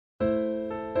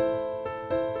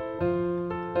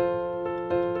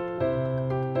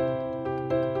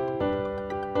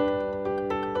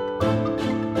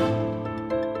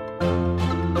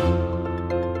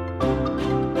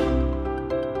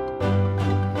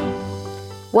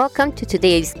Welcome to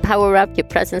today's Power Up Your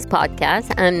Presence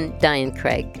podcast. I'm Diane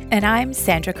Craig. And I'm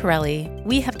Sandra Corelli.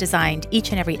 We have designed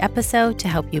each and every episode to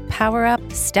help you power up,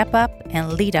 step up,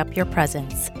 and lead up your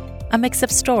presence. A mix of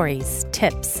stories,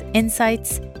 tips,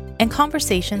 insights, and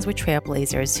conversations with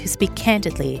trailblazers who speak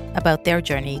candidly about their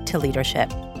journey to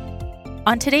leadership.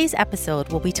 On today's episode,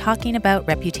 we'll be talking about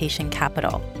reputation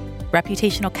capital.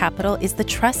 Reputational capital is the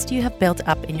trust you have built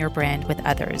up in your brand with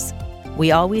others.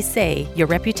 We always say your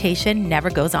reputation never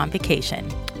goes on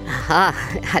vacation.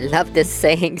 Aha, I love this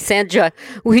saying. Sandra,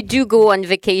 we do go on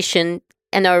vacation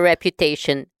and our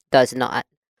reputation does not.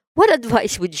 What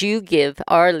advice would you give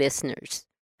our listeners?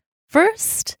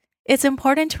 First, it's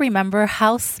important to remember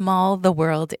how small the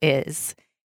world is.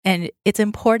 And it's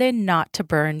important not to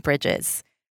burn bridges.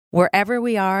 Wherever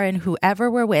we are and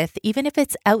whoever we're with, even if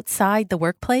it's outside the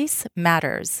workplace,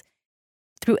 matters.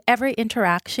 Through every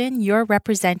interaction, you're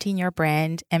representing your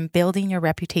brand and building your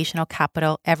reputational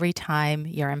capital every time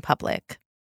you're in public.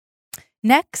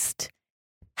 Next,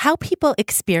 how people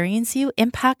experience you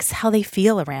impacts how they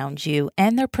feel around you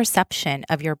and their perception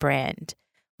of your brand.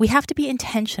 We have to be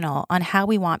intentional on how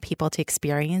we want people to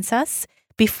experience us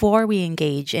before we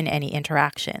engage in any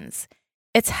interactions.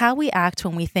 It's how we act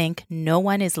when we think no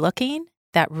one is looking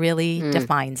that really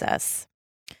defines us.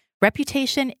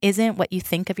 Reputation isn't what you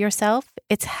think of yourself,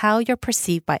 it's how you're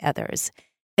perceived by others.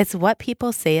 It's what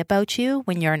people say about you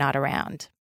when you're not around.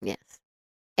 Yes.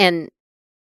 And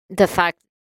the fact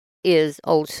is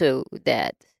also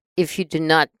that if you do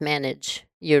not manage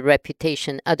your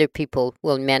reputation, other people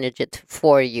will manage it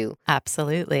for you.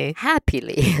 Absolutely.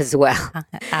 Happily as well.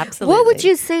 Absolutely. What would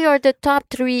you say are the top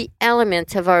 3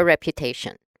 elements of our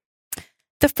reputation?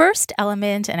 The first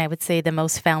element, and I would say the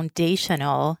most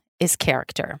foundational, is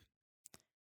character.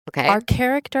 Okay. Our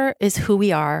character is who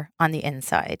we are on the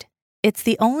inside. It's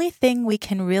the only thing we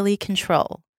can really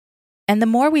control. And the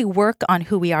more we work on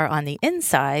who we are on the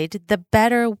inside, the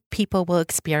better people will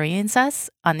experience us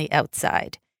on the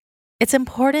outside. It's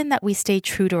important that we stay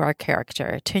true to our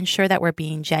character to ensure that we're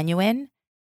being genuine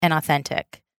and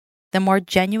authentic. The more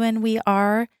genuine we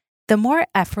are, the more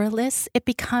effortless it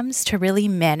becomes to really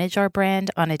manage our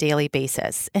brand on a daily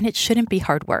basis. And it shouldn't be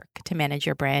hard work to manage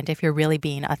your brand if you're really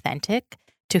being authentic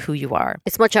to who you are.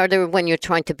 It's much harder when you're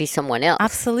trying to be someone else.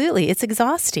 Absolutely. It's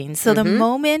exhausting. So the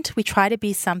moment we try to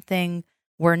be something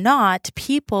we're not,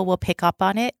 people will pick up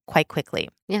on it quite quickly.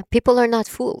 Yeah, people are not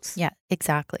fools. Yeah,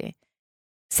 exactly.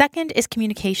 Second is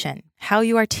communication, how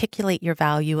you articulate your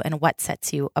value and what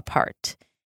sets you apart.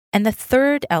 And the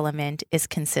third element is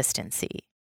consistency.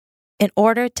 In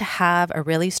order to have a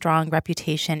really strong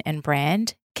reputation and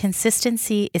brand,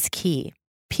 consistency is key.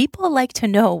 People like to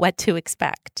know what to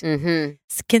expect.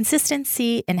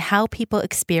 Consistency in how people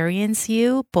experience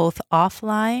you, both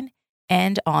offline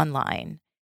and online,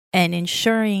 and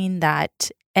ensuring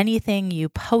that anything you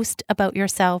post about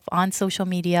yourself on social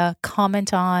media,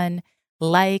 comment on,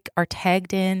 like, or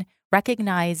tagged in,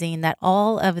 recognizing that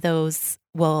all of those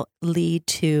will lead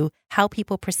to how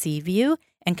people perceive you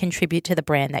and contribute to the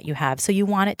brand that you have. So you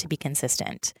want it to be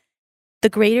consistent. The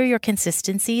greater your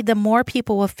consistency, the more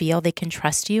people will feel they can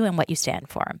trust you and what you stand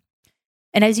for.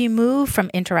 And as you move from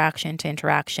interaction to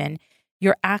interaction,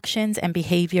 your actions and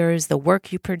behaviors, the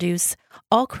work you produce,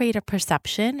 all create a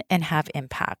perception and have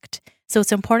impact. So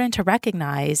it's important to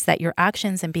recognize that your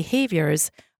actions and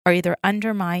behaviors are either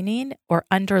undermining or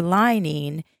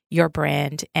underlining your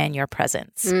brand and your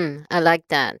presence. I like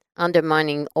that.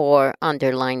 Undermining or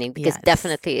underlining, because Yes.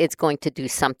 definitely it's going to do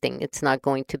something. It's not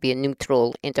going to be a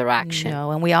neutral interaction.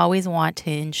 No, and we always want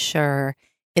to ensure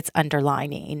it's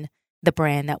underlining the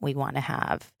brand that we want to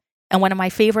have. And one of my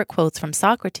favorite quotes from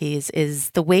Socrates is,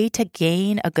 the way to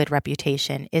gain a good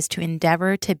reputation is to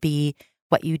endeavor to be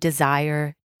what you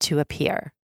desire to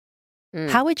appear.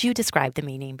 How would you describe the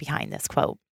meaning behind this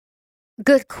quote?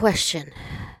 Good question.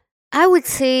 I would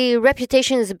say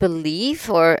reputation is a belief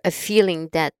or a feeling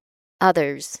that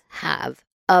others have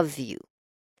of you.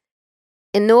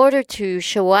 In order to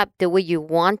show up the way you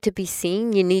want to be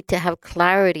seen, you need to have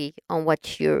clarity on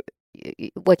what you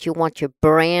want your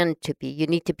brand to be. You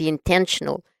need to be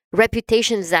intentional.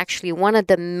 Reputation is actually one of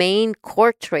the main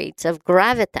core traits of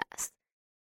gravitas.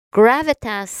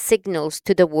 Gravitas signals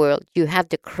to the world you have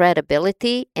the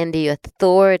credibility and the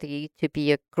authority to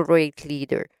be a great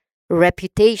leader.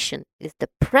 Reputation is the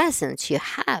presence you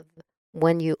have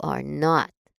when you are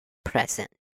not present.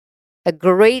 A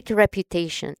great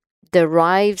reputation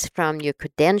derives from your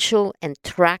credential and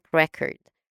track record,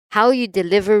 how you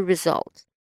deliver results,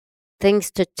 think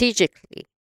strategically,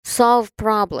 solve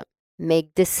problems,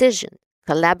 make decisions,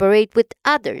 collaborate with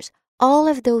others. All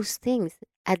of those things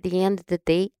at the end of the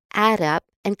day add up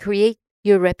and create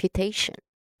your reputation.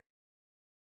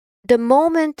 The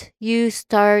moment you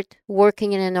start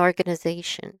working in an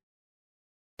organization,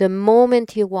 the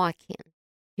moment you walk in,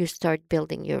 you start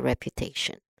building your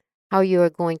reputation. How you are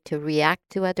going to react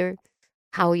to others,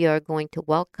 how you are going to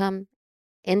welcome,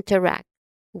 interact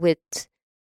with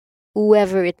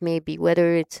whoever it may be,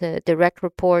 whether it's a direct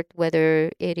report,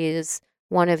 whether it is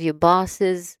one of your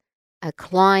bosses, a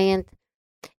client.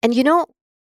 And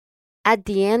at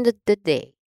the end of the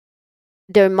day,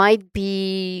 there might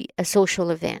be a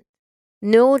social event.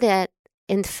 Know that,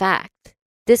 in fact,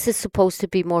 this is supposed to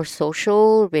be more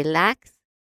social, relaxed.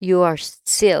 You are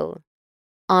still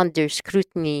under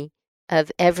scrutiny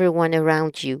of everyone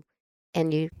around you,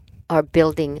 and you are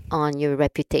building on your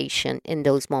reputation in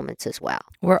those moments as well.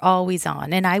 We're always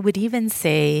on. And I would even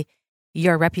say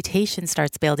your reputation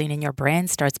starts building and your brand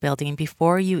starts building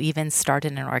before you even start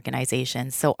in an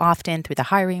organization. So often through the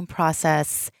hiring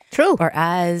process, True. or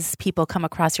as people come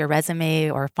across your resume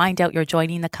or find out you're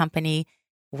joining the company,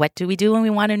 what do we do when we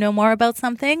want to know more about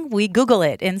something? We Google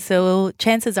it. And so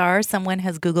chances are someone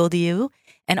has Googled you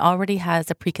and already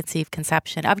has a preconceived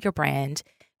conception of your brand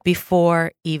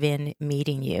before even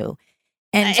meeting you.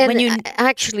 And when you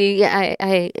actually,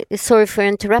 I sorry for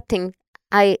interrupting.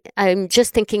 I'm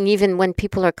just thinking, even when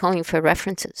people are calling for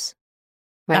references,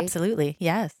 right? Absolutely,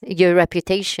 yes. Your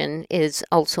reputation is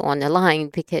also on the line,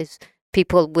 because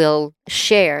people will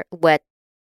share what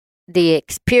they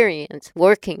experience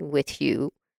working with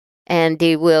you, and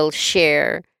they will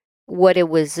share what it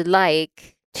was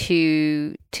like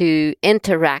to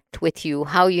interact with you,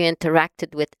 how you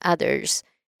interacted with others,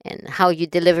 and how you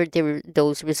delivered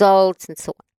those results, and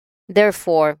so on.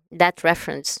 Therefore, that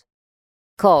reference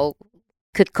call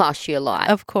could cost you a lot.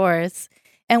 Of course.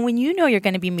 And when you know you're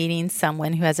going to be meeting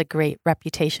someone who has a great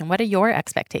reputation, what are your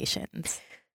expectations?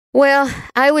 Well,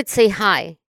 I would say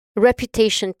high.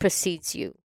 Reputation precedes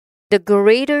you. The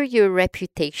greater your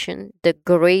reputation, the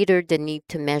greater the need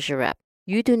to measure up.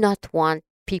 You do not want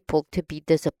people to be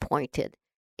disappointed.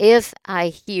 If I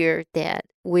hear that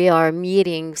we are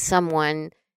meeting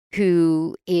someone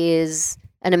who is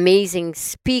an amazing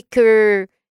speaker,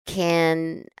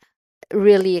 can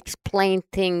really explain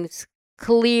things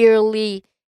clearly,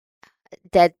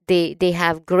 that they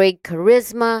have great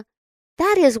charisma,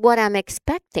 that is what I'm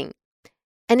expecting.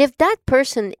 And if that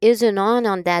person isn't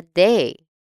on that day,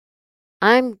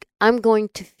 I'm going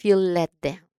to feel let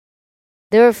down.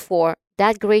 Therefore,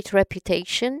 that great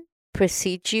reputation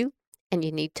precedes you, and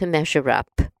you need to measure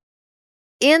up.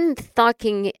 In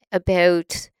talking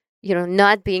about,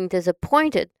 not being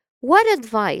disappointed, what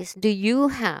advice do you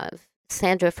have,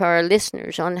 Sandra, for our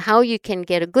listeners on how you can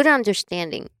get a good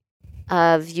understanding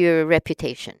of your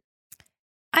reputation?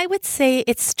 I would say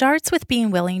it starts with being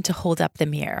willing to hold up the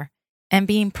mirror and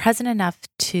being present enough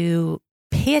to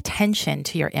pay attention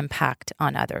to your impact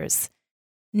on others.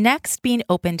 Next, being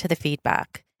open to the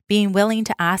feedback, being willing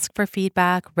to ask for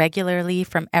feedback regularly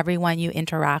from everyone you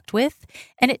interact with.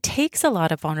 And it takes a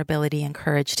lot of vulnerability and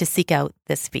courage to seek out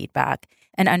this feedback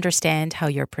and understand how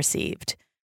you're perceived.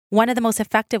 One of the most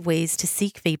effective ways to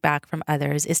seek feedback from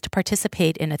others is to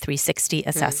participate in a 360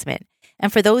 assessment.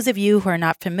 And for those of you who are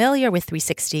not familiar with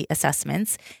 360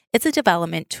 assessments, it's a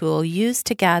development tool used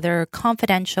to gather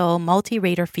confidential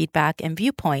multi-rater feedback and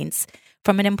viewpoints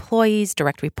from an employee's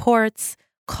direct reports,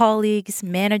 colleagues,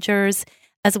 managers,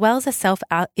 as well as a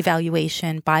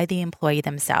self-evaluation by the employee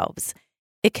themselves.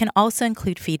 It can also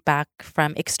include feedback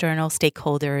from external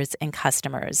stakeholders and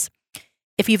customers.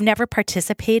 If you've never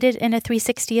participated in a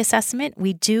 360 assessment,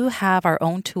 we do have our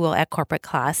own tool at Corporate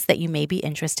Class that you may be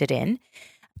interested in.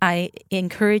 I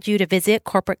encourage you to visit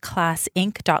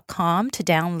corporateclassinc.com to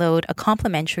download a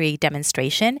complimentary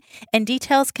demonstration, and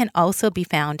details can also be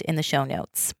found in the show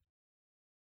notes.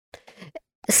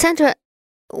 Sandra,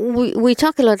 we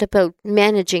talk a lot about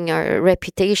managing our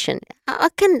reputation. How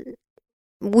can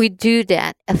we do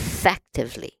that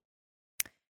effectively?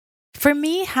 For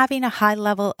me, having a high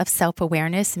level of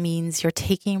self-awareness means you're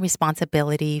taking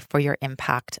responsibility for your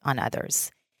impact on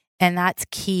others. And that's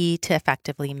key to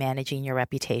effectively managing your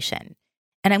reputation.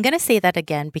 And I'm going to say that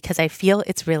again because I feel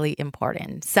it's really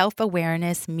important.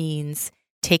 Self-awareness means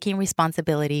taking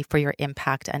responsibility for your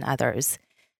impact on others.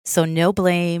 So no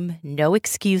blame, no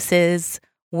excuses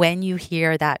when you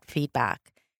hear that feedback.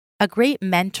 A great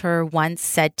mentor once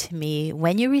said to me,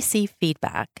 when you receive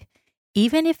feedback,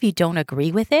 even if you don't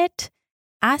agree with it,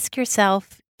 ask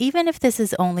yourself, even if this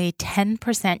is only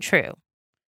 10% true,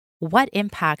 what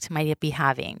impact might it be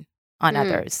having on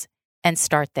others? And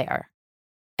start there.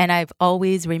 And I've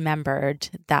always remembered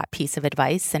that piece of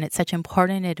advice. And it's such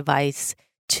important advice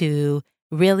to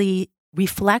really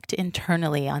reflect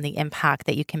internally on the impact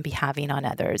that you can be having on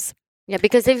others. Yeah,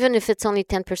 because even if it's only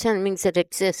 10%, it means it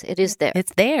exists. It is there.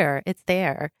 It's there. It's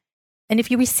there. And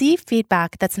if you receive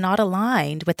feedback that's not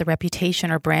aligned with the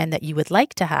reputation or brand that you would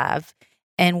like to have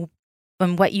and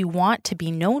what you want to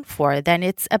be known for, then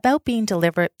it's about being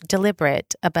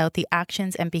deliberate about the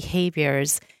actions and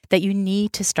behaviors that you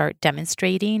need to start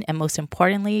demonstrating, and most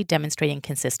importantly, demonstrating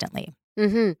consistently.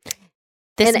 Mm-hmm.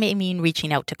 This may mean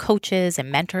reaching out to coaches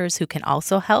and mentors who can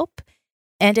also help.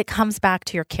 And it comes back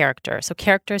to your character. So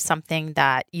character is something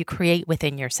that you create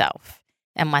within yourself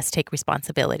and must take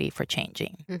responsibility for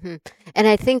changing. Mm-hmm. And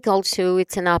I think also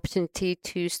it's an opportunity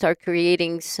to start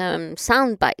creating some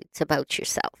sound bites about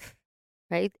yourself,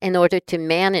 right? In order to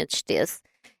manage this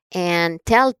and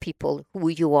tell people who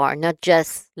you are, not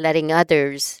just letting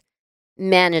others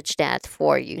manage that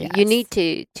for you. Yes. You need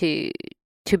to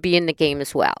be in the game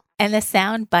as well. And the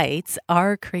sound bites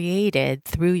are created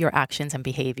through your actions and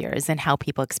behaviors and how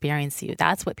people experience you.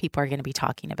 That's what people are going to be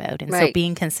talking about. And so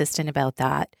being consistent about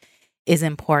that is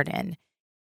important.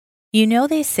 You know,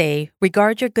 they say,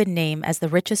 regard your good name as the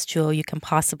richest jewel you can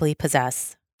possibly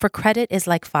possess. For credit is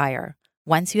like fire.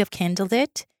 Once you have kindled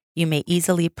it, you may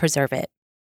easily preserve it.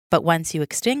 But once you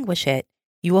extinguish it,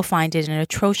 you will find it an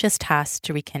atrocious task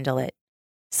to rekindle it.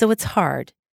 So it's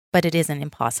hard, but it isn't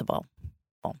impossible.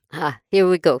 Here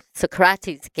we go.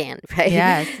 Socrates again, right?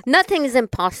 Yes. Nothing is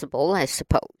impossible, I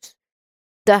suppose.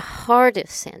 The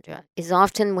hardest, Sandra, is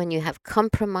often when you have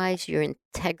compromised your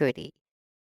integrity.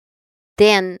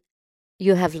 Then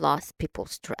you have lost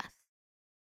people's trust.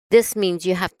 This means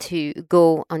you have to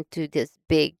go onto this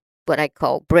big, what I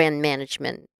call brand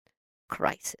management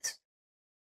crisis.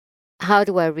 How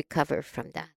do I recover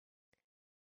from that?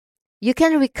 You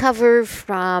can recover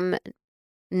from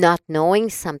not knowing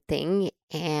something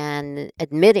and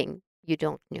admitting you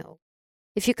don't know.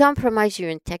 If you compromise your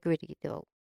integrity, though,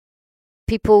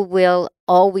 people will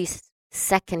always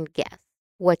second guess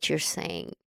what you're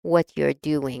saying, what you're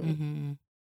doing, Mm-hmm.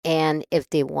 and if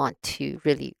they want to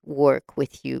really work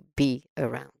with you, be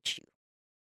around you.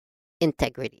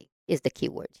 Integrity is the key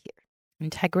word here.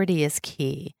 Integrity is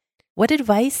key. What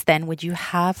advice then would you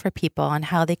have for people on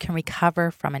how they can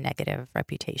recover from a negative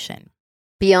reputation?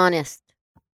 Be honest.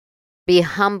 Be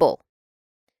humble.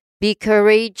 Be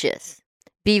courageous.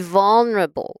 Be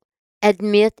vulnerable.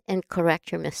 Admit and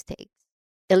correct your mistakes.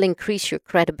 It'll increase your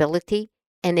credibility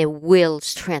and it will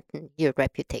strengthen your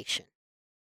reputation.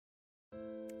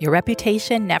 Your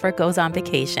reputation never goes on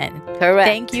vacation. Correct.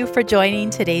 Thank you for joining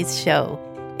today's show.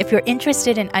 If you're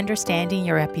interested in understanding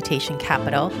your reputation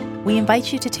capital, we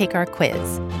invite you to take our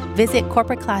quiz. Visit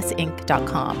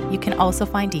corporateclassinc.com. You can also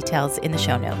find details in the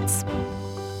show notes.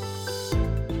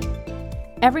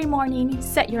 Every morning,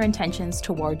 set your intentions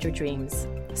toward your dreams.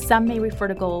 Some may refer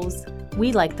to goals.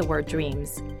 We like the word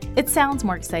dreams. It sounds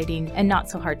more exciting and not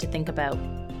so hard to think about.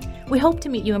 We hope to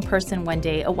meet you in person one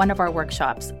day at one of our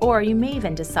workshops, or you may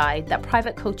even decide that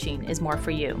private coaching is more for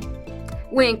you.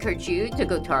 We encourage you to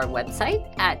go to our website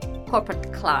at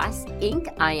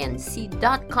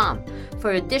corporateclassinc.com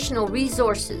for additional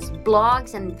resources,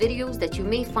 blogs, and videos that you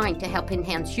may find to help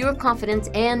enhance your confidence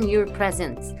and your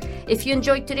presence. If you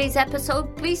enjoyed today's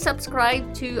episode, please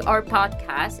subscribe to our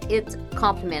podcast. It's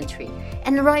complimentary.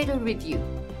 And write a review.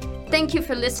 Thank you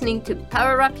for listening to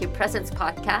Power Up Your Presence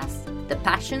podcast. The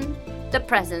passion, the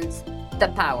presence, the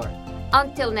power.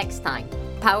 Until next time,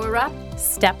 power up,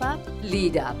 step up,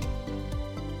 lead up.